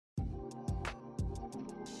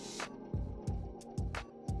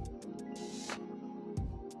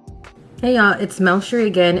Hey y'all, it's Melcherie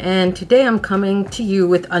again, and today I'm coming to you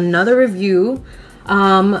with another review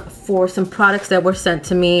for some products that were sent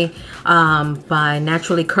to me by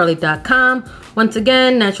naturallycurly.com. Once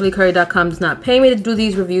again, naturallycurly.com does not pay me to do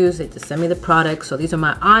these reviews, they just send me the products. So these are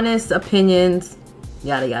my honest opinions,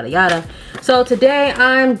 yada yada yada. So today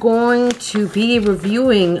I'm going to be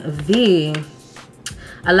reviewing the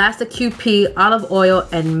Elasta QP olive oil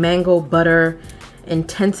and mango butter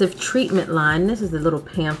intensive treatment line. This is the little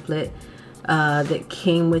pamphlet that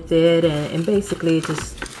came with it, and basically it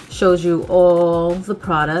just shows you all the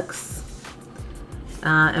products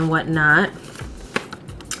and whatnot.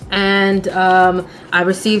 And I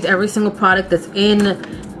received every single product that's in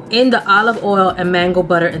the olive oil and mango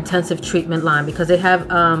butter intensive treatment line, because they have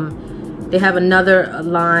another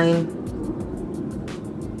line,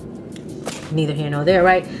 neither here nor there,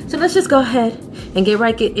 right? So let's just go ahead and get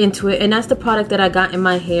right into it. And that's the product that I got in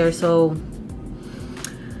my hair. So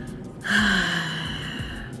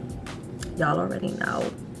y'all already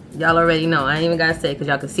know. Y'all already know. I ain't even gotta say, because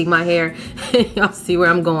y'all can see my hair. Y'all see where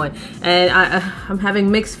I'm going. And I'm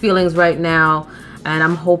having mixed feelings right now. And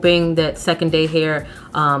I'm hoping that second day hair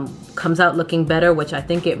comes out looking better, which I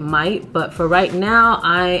think it might. But for right now,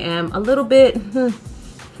 I am a little bit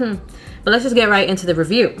But let's just get right into the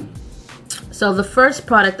review. So the first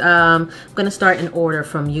product, I'm going to start in order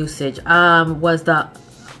from usage, was the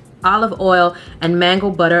olive oil and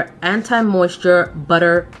mango butter anti-moisture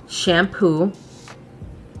butter shampoo.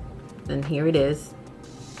 And here it is.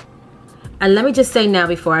 And let me just say now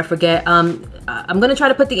before I forget, I'm going to try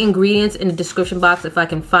to put the ingredients in the description box if I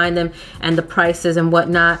can find them, and the prices and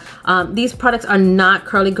whatnot. These products are not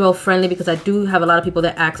curly girl friendly, because I do have a lot of people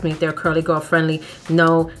that ask me if they're curly girl friendly.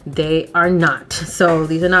 No, they are not. So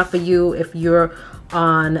these are not for you if you're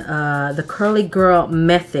on the curly girl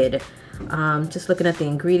method. Just looking at the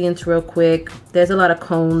ingredients real quick. There's a lot of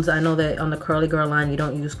cones. I know that on the curly girl line you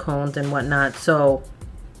don't use cones and whatnot. So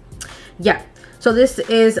yeah. So this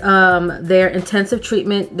is their intensive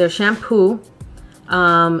treatment, their shampoo.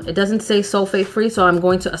 It doesn't say sulfate free, so I'm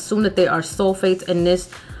going to assume that there are sulfates in this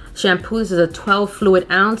shampoo. This is a 12 fluid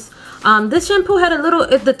ounce. This shampoo had a little,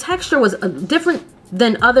 the texture was different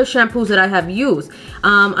than other shampoos that I have used.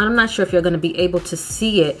 I'm not sure if you're going to be able to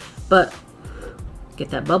see it, but get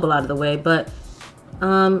that bubble out of the way. But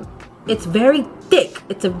it's very thick.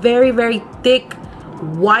 It's a very, very thick,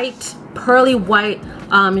 white, pearly white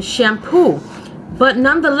shampoo. But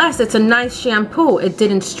nonetheless, it's a nice shampoo. It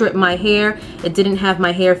didn't strip my hair. It didn't have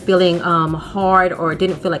my hair feeling hard, or it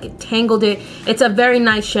didn't feel like it tangled it. It's a very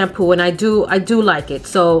nice shampoo, and I do like it.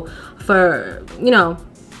 So for, you know,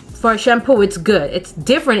 for a shampoo, it's good. It's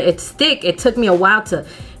different. It's thick. It took me a while to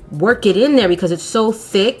work it in there because it's so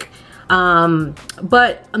thick.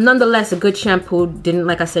 But nonetheless, a good shampoo. Didn't,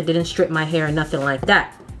 like I said, didn't strip my hair or nothing like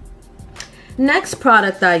that. Next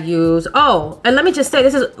product I use, oh, and let me just say,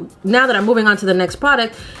 this is, now that I'm moving on to the next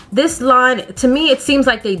product, this line, to me, it seems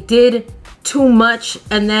like they did too much,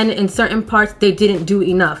 and then in certain parts they didn't do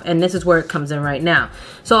enough, and this is where it comes in right now.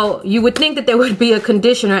 So you would think that there would be a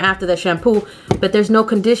conditioner after the shampoo, but there's no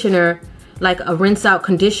conditioner, like a rinse out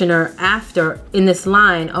conditioner after in this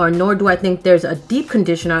line, or nor do I think there's a deep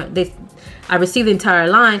conditioner. I received the entire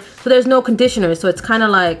line, so there's no conditioner. So it's kind of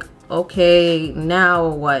like, okay, now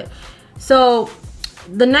what? So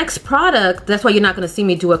the next product, that's why you're not going to see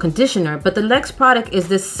me do a conditioner, but the next product is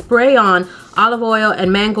this spray-on olive oil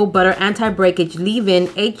and mango butter anti-breakage leave-in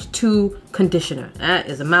H2 conditioner. That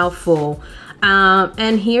is a mouthful.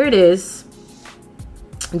 And here it is.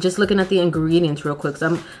 I'm just looking at the ingredients real quick.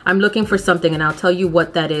 So I'm looking for something, and I'll tell you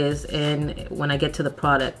what that is and when I get to the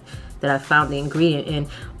product that I found the ingredient in.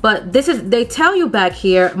 But this is, they tell you back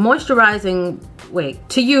here, moisturizing,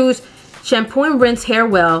 to use, shampoo and rinse hair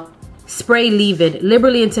well, spray leave-in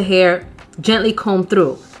liberally into hair, gently comb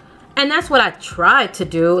through. And that's what I tried to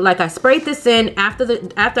do. Like, I sprayed this in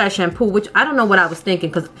after I shampoo, which I don't know what I was thinking,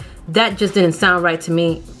 because that just didn't sound right to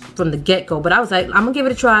me from the get-go. But I was like, I'm gonna give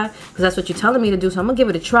it a try, because that's what you're telling me to do, so I'm gonna give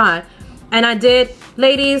it a try. And I did.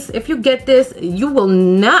 Ladies, if you get this, you will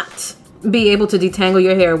not be able to detangle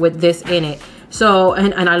your hair with this in it. So,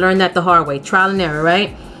 and I learned that the hard way, trial and error,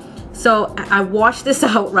 right? So I washed this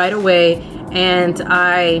out right away, and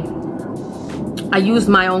I used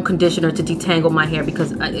my own conditioner to detangle my hair,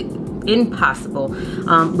 because impossible.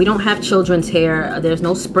 We don't have children's hair. There's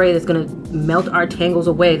no spray that's gonna melt our tangles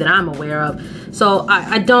away that I'm aware of. So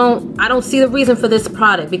I don't see the reason for this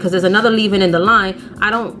product, because there's another leave-in in the line.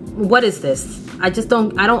 What is this? I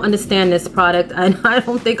don't understand this product, and I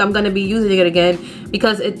don't think I'm gonna be using it again,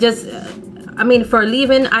 because it just, I mean, for a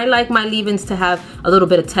leave-in, I like my leave-ins to have a little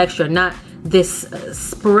bit of texture, not this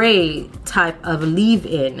spray type of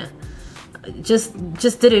leave-in. just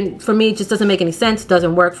didn't, for me, just doesn't make any sense,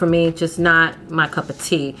 doesn't work for me, just not my cup of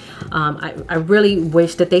tea. I really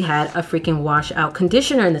wish that they had a freaking wash out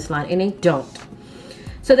conditioner in this line, and they don't.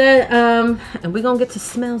 So then, and we're gonna get to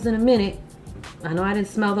smells in a minute. I know I didn't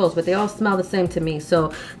smell those, but they all smell the same to me.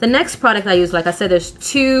 So the next product I use, like I said, there's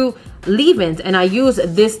 2 leave-ins, and I use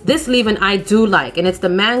this leave-in I do like, and it's the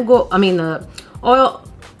the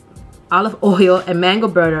olive oil and mango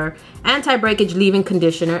butter anti-breakage leave-in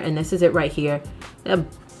conditioner, and this is it right here. A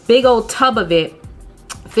big old tub of it,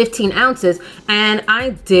 15 ounces, and I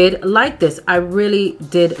did like this. I really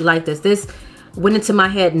did like this. This went into my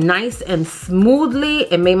head nice and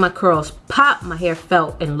smoothly. It made my curls pop. My hair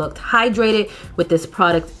felt and looked hydrated with this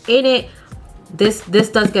product in it. This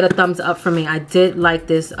does get a thumbs up for me. I did like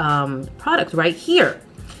this product right here.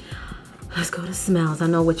 Let's go to smells. I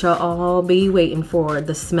know what y'all all be waiting for,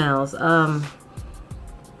 the smells. And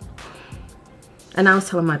I was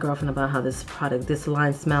telling my girlfriend about how this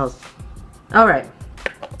line smells. All right,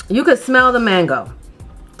 you could smell the mango.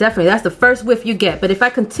 Definitely, that's the first whiff you get. But if I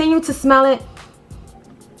continue to smell it,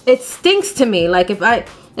 it stinks to me. Like if I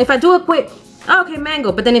do a quick, okay,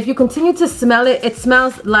 mango, but then if you continue to smell it, it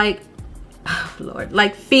smells like, oh Lord,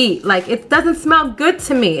 like feet. Like it doesn't smell good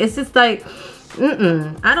to me. It's just like,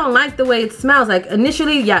 I don't like the way it smells. Like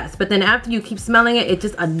initially, yes, but then after you keep smelling it, it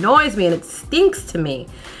just annoys me and it stinks to me.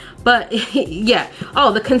 But yeah.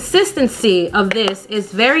 Oh, the consistency of this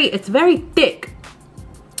is it's very thick.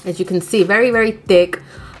 As you can see, very, very thick.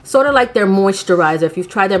 Sort of like their moisturizer, if you've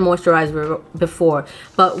tried their moisturizer before.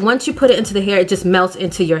 But once you put it into the hair, it just melts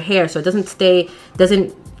into your hair. So it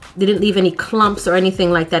didn't leave any clumps or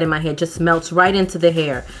anything like that in my hair. It just melts right into the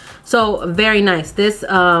hair. So very nice. This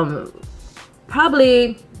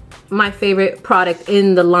probably my favorite product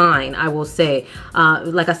in the line, I will say.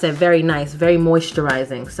 Like I said, very nice, very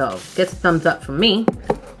moisturizing. So gets a thumbs up from me.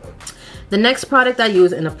 The next product I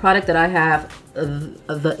use, and the product that I have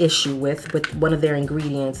the issue with one of their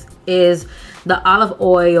ingredients, is the olive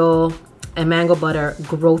oil and mango butter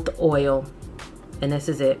growth oil, and this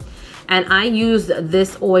is it. And I use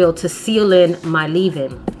this oil to seal in my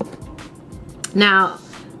leave-in. Now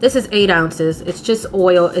this is 8 ounces. It's just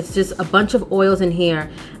oil. It's just a bunch of oils in here,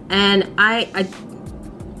 and I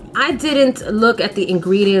didn't look at the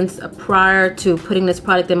ingredients prior to putting this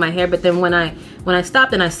product in my hair, but then when I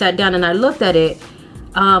stopped and I sat down and I looked at it,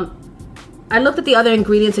 I looked at the other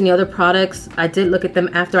ingredients and the other products. I did look at them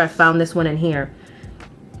after I found this one in here.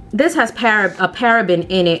 This has a paraben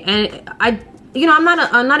in it, and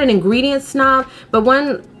I'm not an ingredient snob, but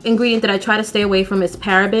one ingredient that I try to stay away from is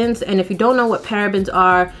parabens. And if you don't know what parabens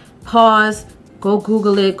are, pause, go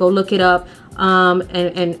Google it, go look it up,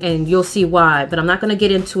 and you'll see why. But I'm not going to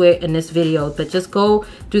get into it in this video, but just go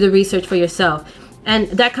do the research for yourself. And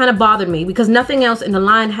that kind of bothered me because nothing else in the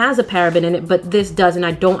line has a paraben in it, but this does, and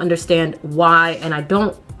I don't understand why, and I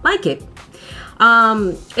don't like it.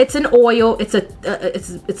 It's an oil. It's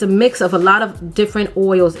a mix of a lot of different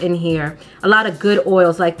oils in here, a lot of good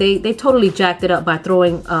oils. Like they totally jacked it up by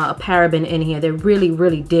throwing a paraben in here. They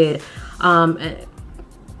really did,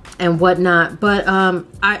 and whatnot. But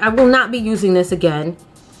I will not be using this again.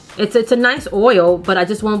 It's a nice oil, but I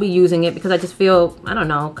just won't be using it because I just feel, I don't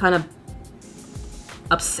know, kind of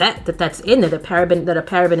upset that that's in there, that a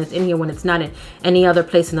paraben is in here when it's not in any other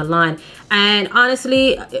place in the line. And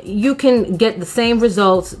honestly, you can get the same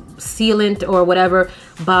results, sealant or whatever,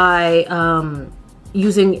 by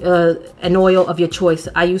using an oil of your choice.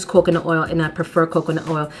 I use coconut oil, and I prefer coconut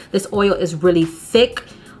oil. This oil is really thick,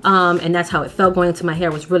 and that's how it felt going into my hair.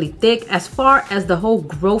 It was really thick. As far as the whole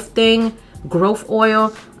growth thing, growth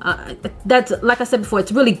oil, that's, like I said before,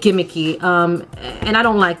 it's really gimmicky, and I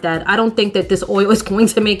don't like that. I don't think that this oil is going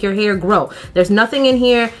to make your hair grow. There's nothing in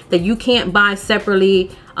here that you can't buy separately.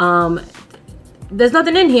 There's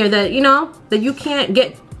nothing in here that that you can't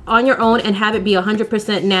get on your own and have it be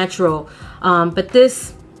 100% natural. But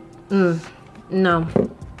this, no,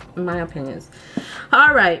 my opinions.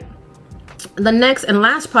 All right. The next and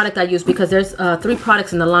last product I used, because there's 3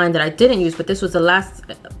 products in the line that I didn't use, but this was the last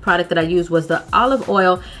product that I used, was the olive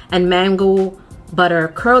oil and mango butter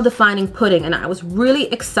curl defining pudding, and I was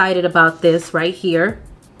really excited about this right here.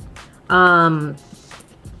 And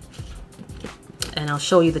I'll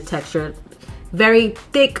show you the texture. Very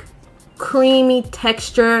thick, creamy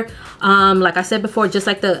texture. Like I said before, just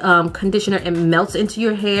like the conditioner, it melts into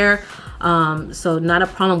your hair. So not a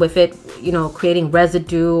problem with it, creating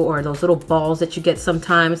residue or those little balls that you get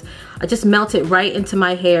sometimes. I just melted right into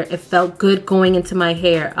my hair. It felt good going into my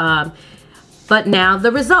hair. But now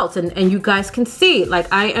the results, and you guys can see, like,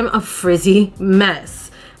 I am a frizzy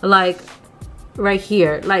mess, like right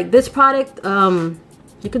here. Like this product,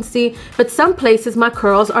 You can see, but some places my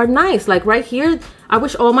curls are nice. Like right here, I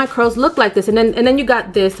wish all my curls looked like this. And then you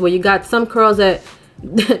got this, where you got some curls that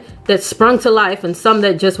that sprung to life and some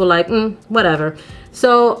that just were like, whatever.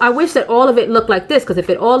 So I wish that all of it looked like this, because if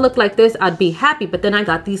it all looked like this, I'd be happy. But then I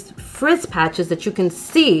got these frizz patches that you can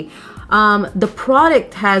see. The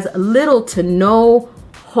product has little to no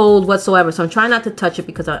hold whatsoever, so I'm trying not to touch it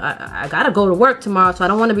because I gotta go to work tomorrow, so I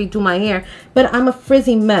don't want to be doing my hair. But I'm a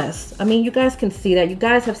frizzy mess. I mean, you guys can see that. You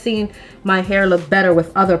guys have seen my hair look better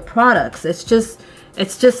with other products. It's just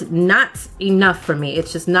not enough for me.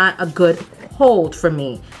 It's just not a good hold for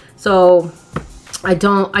me. So I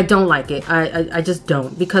don't like it. I just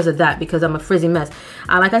don't, because of that, because I'm a frizzy mess.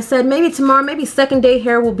 Like I said, maybe tomorrow, maybe second day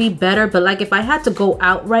hair will be better. But like if I had to go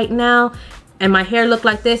out right now and my hair looked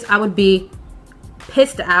like this, I would be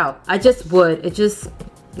pissed out. I just would. It just,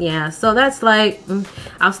 yeah. So that's like,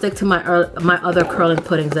 I'll stick to my other curling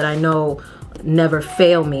puddings that I know never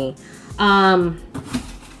fail me.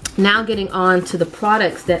 Now getting on to the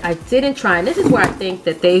products that I didn't try, and this is where I think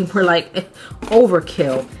that they were like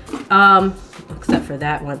overkill. Except for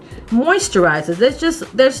that one. Moisturizers.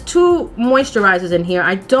 There's two moisturizers in here.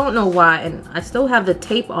 I don't know why, and I still have the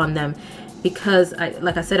tape on them because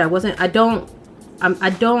like I said, I don't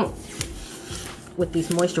with these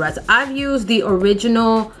moisturizers. I've used the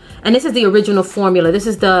original, and this is the original formula. This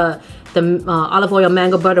is the olive oil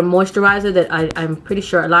mango butter moisturizer that I'm pretty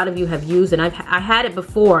sure a lot of you have used, and I had it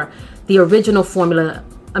before, the original formula.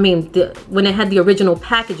 I mean, when it had the original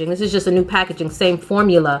packaging. This is just a new packaging, same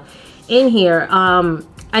formula in here. And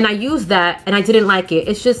I used that and I didn't like it.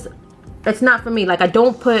 It's not for me. Like, I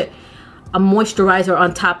don't put a moisturizer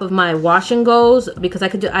on top of my wash and goes because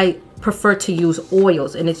I prefer to use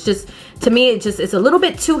oils, and it's just, to me, it's a little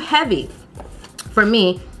bit too heavy for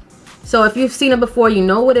me. So if you've seen it before, you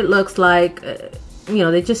know what it looks like. You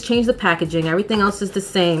know, they just changed the packaging. Everything else is the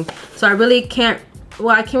same. So I really can't,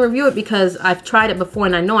 well, I can review it because I've tried it before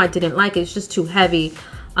and I know I didn't like it. It's just too heavy.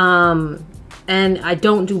 And I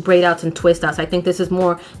don't do braid outs and twist outs. I think this is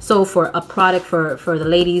more so for a product for the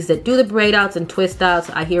ladies that do the braid outs and twist outs.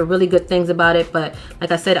 I hear really good things about it, but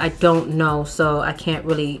like I said, I don't know, so I can't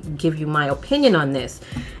really give you my opinion on this.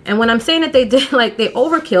 And when I'm saying that they did, like, they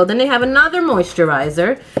overkill, then they have another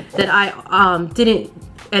moisturizer that I didn't,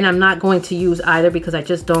 and I'm not going to use either because I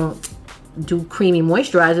just don't do creamy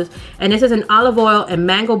moisturizers. And this is an olive oil and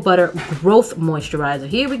mango butter growth moisturizer.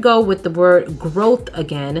 Here we go with the word growth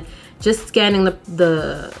again. Just scanning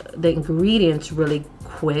the ingredients really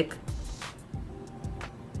quick.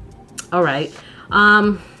 All right.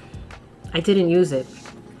 I didn't use it.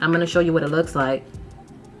 I'm gonna show you what it looks like.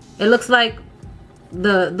 It looks like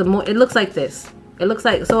it looks like this. It looks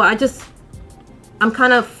like, so I'm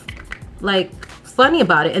kind of like funny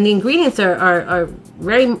about it, and the ingredients are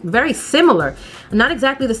very, very similar. Not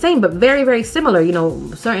exactly the same, but very, very similar. You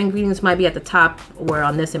know, certain ingredients might be at the top, where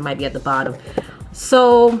on this it might be at the bottom.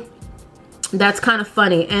 So that's kind of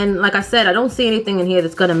funny. And like I said, I don't see anything in here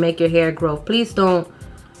that's gonna make your hair grow. Please don't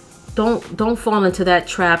fall into that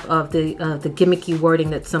trap of the gimmicky wording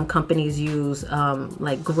that some companies use,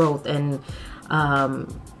 like growth and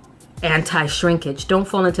anti-shrinkage. Don't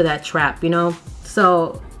fall into that trap, you know.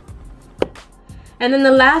 So, and then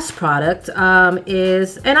the last product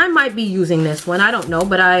is, and I might be using this one, I don't know,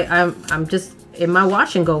 but I'm just in my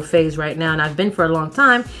wash and go phase right now, and I've been for a long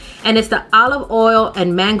time, and it's the olive oil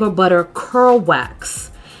and mango butter curl wax.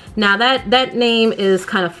 Now that name is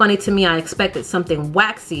kind of funny to me. I expected something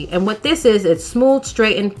waxy, and what this is, it's smooth,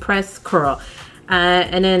 straighten, press, curl.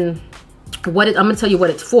 And then I'm gonna tell you what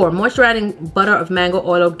it's for. Moisturizing butter of mango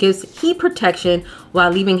oil gives heat protection while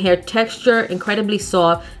leaving hair texture incredibly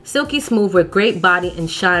soft, silky smooth with great body and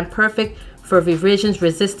shine, perfect for revisions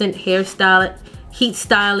resistant hairstyle, heat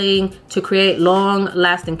styling to create long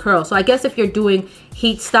lasting curls. So I guess if you're doing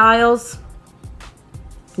heat styles,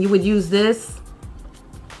 you would use this.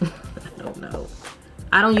 I don't know.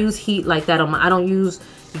 I don't use heat like that on my, you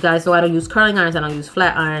guys know I don't use curling irons, I don't use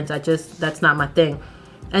flat irons. That's not my thing.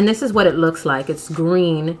 And this is what it looks like. It's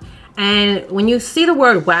green. And when you see the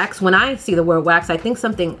word wax, when I see the word wax, I think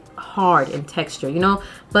something hard in texture, you know?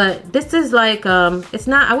 But this is like, it's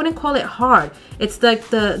not, I wouldn't call it hard. It's like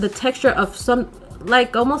the texture of some,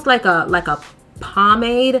 like almost like a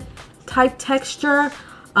pomade type texture.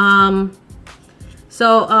 You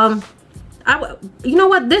know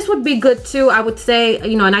what, this would be good too, I would say,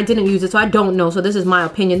 you know, and I didn't use it, so I don't know, so this is my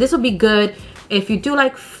opinion. This would be good if you do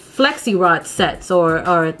like flexi rod sets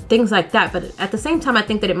or things like that, but at the same time, I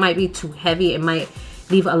think that it might be too heavy. It might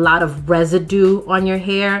leave a lot of residue on your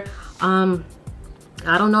hair. I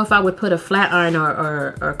don't know if I would put a flat iron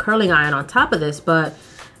or curling iron on top of this, but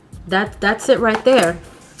that's it right there.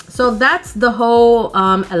 So that's the whole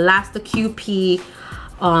Elasta QP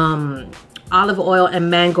olive oil and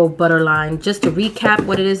mango butter line. Just to recap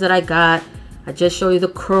what it is that I got, I just showed you the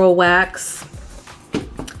curl wax,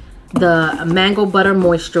 the mango butter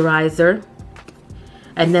moisturizer,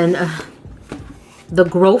 and then the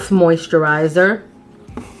growth moisturizer,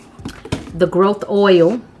 the growth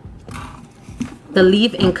oil, the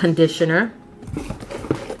leave-in conditioner,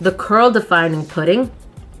 the curl defining pudding,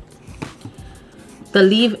 the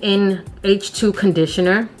leave-in H2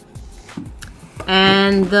 conditioner,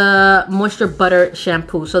 and the moisture butter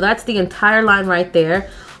shampoo. So that's the entire line right there.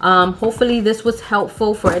 Hopefully this was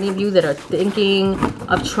helpful for any of you that are thinking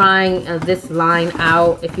of trying this line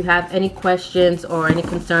out. If you have any questions or any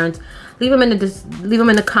concerns, leave them in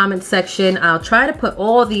the comment section. I'll try to put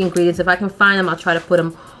all the ingredients. If I can find them, I'll try to put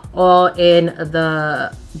them all in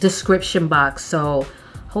the description box. So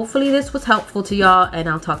hopefully this was helpful to y'all, and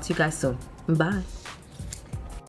I'll talk to you guys soon. Bye.